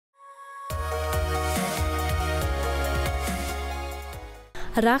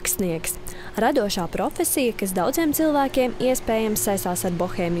Rakstnieks – radošā profesija, kas daudziem cilvēkiem iespējams saistās ar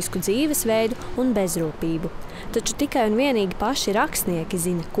bohēmisku dzīvesveidu un bezrūpību. Taču tikai un vienīgi paši rakstnieki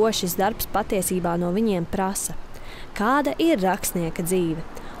zina, ko šis darbs patiesībā no viņiem prasa. Kāda ir rakstnieka dzīve?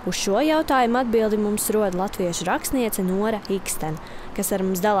 Uz šo jautājumu atbildi mums rod latviešu rakstniece Nora Ikstena, kas ar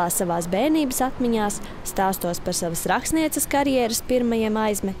mums dalās savās bērnības atmiņās, stāstos par savas rakstnieces karjeras pirmajiem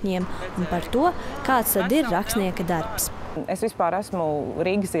aizmetņiem un par to, kāds tad ir rakstnieka darbs. Es vispār esmu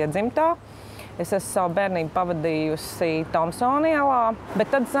Rīgas iedzimtā. Es esmu savu bērnību pavadījusi Tomsona ielā,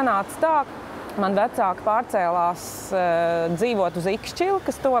 bet tad sanāca tā, man vecāki pārcēlās dzīvot uz Ikšķili,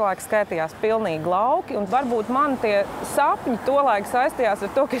 kas tolaik skaitījās pilnīgi lauki, un varbūt man tie sapņi tolaik saistījās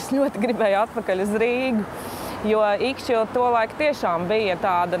ar to, ka es ļoti gribēju atpakaļ uz Rīgu. Jo Ikšķila tolaik tiešām bija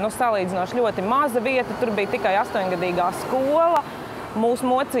tāda, salīdzinoši ļoti maza vieta, tur bija tikai 8-gadīgā skola, mūsu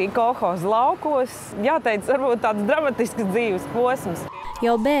mocīja kolhoza laukos. Jāteic, varbūt tāds dramatisks dzīves posms.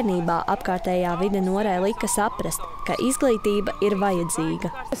 Jau bērnībā apkārtējā vide Norai lika saprast, ka izglītība ir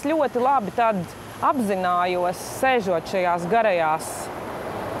vajadzīga. Es ļoti labi tad apzinājos, sēžot šajās garajās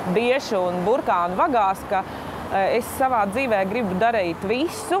biešu un burkānu vagās, ka es savā dzīvē gribu darīt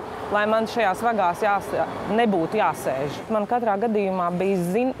visu, lai man šajās vagās nebūtu jāsēž. Man katrā gadījumā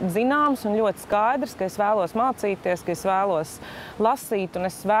bija zināms un ļoti skaidrs, ka es vēlos mācīties, ka es vēlos lasīt un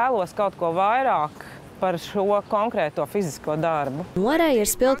es vēlos kaut ko vairāk par šo konkrēto fizisko darbu. Norai ir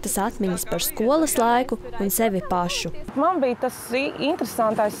spilgtas atmiņas par skolas laiku un sevi pašu. Man bija tas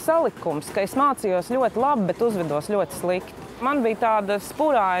interesantais salikums, ka es mācījos ļoti labi, bet uzvedos ļoti slikti. Man bija tāda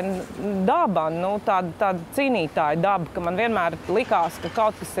spuraina daba, tāda cīnītāja daba, ka man vienmēr likās, ka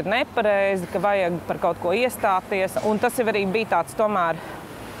kaut kas ir nepareizi, ka vajag par kaut ko iestāties. Un tas jau arī bija tāds tomēr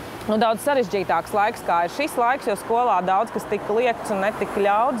daudz sarežģītāks laiks, kā ir šis laiks, jo skolā daudz kas tika liekts un netika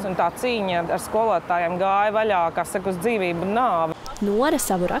ļauts, un tā cīņa ar skolotājiem gāja vaļā, kā saka, uz dzīvību un nāvi. Nora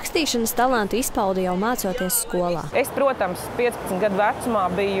savu rakstīšanas talantu izpauda jau mācoties skolā. Es, protams, 15 gadu vecumā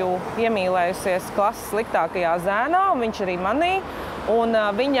biju iemīlējusies klases sliktākajā zēnā, un viņš arī manī, un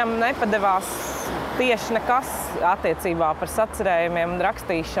viņam nepadevās tieši nekas attiecībā par sacerējumiem un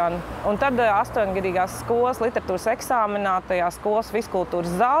rakstīšanu. Un tad 8-gadīgās skolas literatūras eksāmenā, tajā skolas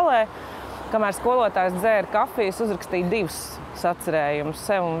fizkultūras zālē, kamēr skolotājs dzēra kafijas, uzrakstīja 2 sacerējumus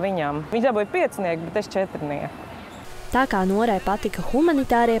sev un viņam. Viņš dabūja 5, bet es 4. Tā kā Norai patika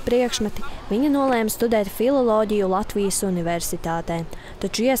humanitārie priekšmeti, viņa nolēma studēt filoloģiju Latvijas Universitātē,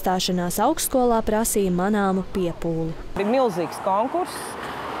 taču iestāšanās augstskolā prasīja manāmu piepūli. Bija milzīgs konkurss.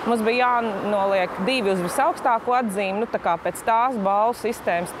 Mums bija jānoliek 2 uz visaugstāko atzīmi, tā kā pēc tās balvu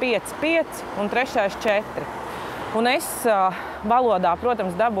sistēmas 5 un 3 4. Un es valodā,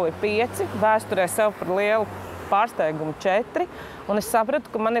 protams, dabūju 5, vēsturē sev par lielu pārsteigumu 4, un es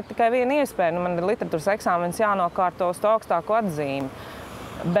sapratu, ka man ir tikai viena iespēja, man ir literatūras eksāmenis jānokārto uz to augstāko atzīmi.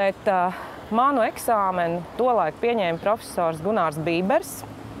 Bet manu eksāmenu tolaik pieņēma profesors Gunārs Bībers,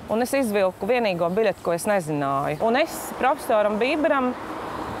 un es izvilku vienīgo biļeti, ko es nezināju. Un es profesoram Bīberam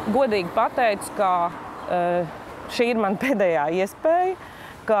godīgi pateicu, ka šī ir man pēdējā iespēja,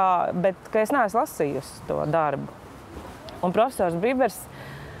 bet ka es neesmu lasījusi to darbu. Un profesors Bībers,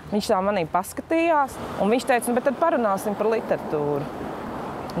 viņš tā manī paskatījās, un viņš teica, bet tad parunāsim par literatūru.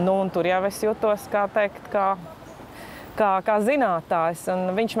 Un tur jau es jutos, kā teikt, kā zinātājs, un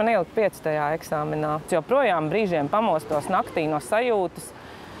viņš man ielika 5. eksāmenā. Joprojām brīžiem pamostos naktī no sajūtas,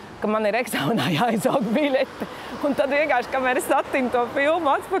 ka man ir eksāmenā jāizaug biļete. Un tad vienkārši, kamēr es attinu to filmu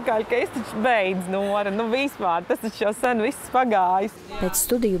atpakaļ, ka es taču beidzu, Nora, vispār, tas taču jau sen viss pagājis. Pēc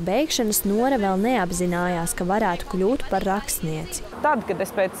studiju beigšanas Nora vēl neapzinājās, ka varētu kļūt par rakstnieci. Tad, kad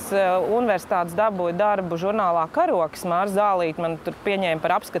es pēc universitātes dabūju darbu žurnālā Karoks, Māra Zālīte man tur pieņēma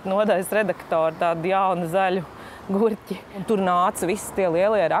par apskatu nodaļas redaktoru tādu jaunu zaļu gurķi. Un tur nāca visi tie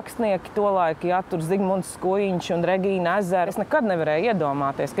lielie rakstnieki tolaik, tur Zigmunds Skujiņš un Regīna Ezera. Es nekad nevarēju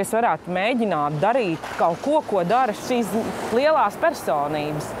iedomāties, ka es varētu mēģināt darīt kaut ko, ko dara šīs lielās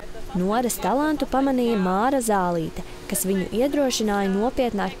personības. Noras talantu pamanīja Māra Zālīte, kas viņu iedrošināja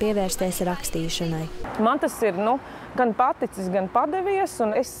nopietnāk pievērsties rakstīšanai. Man tas ir gan paticis, gan padevies,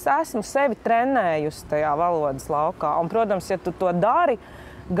 un es esmu sevi trenējusi tajā valodas laukā. Un, protams, ja tu to dari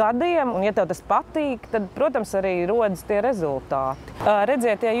gadiem, un ja tev tas patīk, tad, protams, arī rodas tie rezultāti.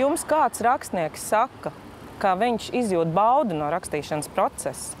 Redziet, ja jums kāds rakstnieks saka, ka viņš izjūt baudu no rakstīšanas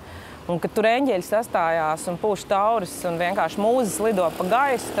procesa, un ka tur eņģeļi sastājās un pūš tauris un vienkārši mūzes lido pa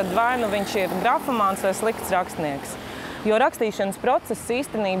gaisu, tad vai nu viņš ir grafomāns vai slikts rakstnieks. Jo rakstīšanas process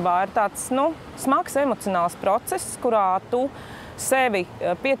īstenībā ir tāds, smags emocionāls process, kurā tu sevi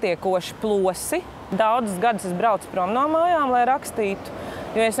pietiekoši plosi. Daudzus gadus es braucu prom no mājām, lai rakstītu,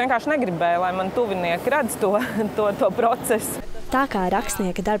 jo es vienkārši negribēju, lai man tuvinieki redz to procesu. Tā kā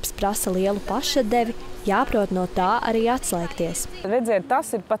rakstnieka darbs prasa lielu pašatdevi, jāprot no tā arī atslēgties. Redziet,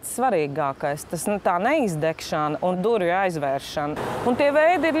 tas ir pats svarīgākais. Tas tā neizdegšana un durvju aizvēršana. Un tie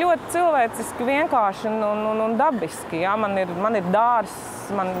veidi ir ļoti cilvēciski, vienkārši un dabiski. Jā, man ir dārs,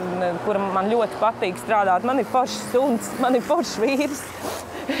 kura man ļoti patīk strādāt. Man ir foršs suns, man ir foršs vīrs.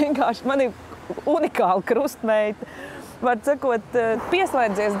 Vienkārši man ir unikāla krustmeita. Var sakot,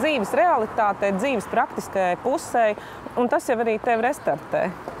 pieslēdzies dzīves realitātei, dzīves praktiskajai pusē, un tas jau arī tevi restartē.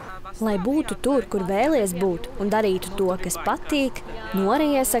 Lai būtu tur, kur vēlies būt un darītu to, kas patīk, Nora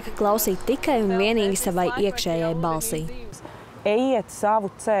iesaka klausīt tikai un vienīgi savai iekšējai balsī. Ejiet savu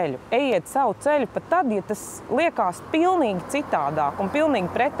ceļu. Ejiet savu ceļu pat tad, ja tas liekas pilnīgi citādāk un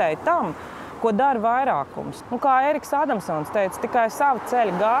pilnīgi pretēji tam, ko dara vairākums. Un kā Eriks Adamsons teica, tikai savu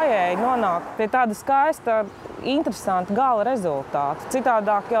ceļu gājēji nonāk pie tāda skaista, interesanta gala rezultāta.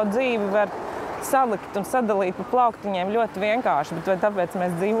 Citādāk jau dzīvi var salikt un sadalīt pa plauktiņiem ļoti vienkārši, bet vai tāpēc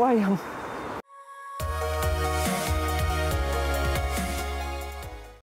mēs dzīvojam?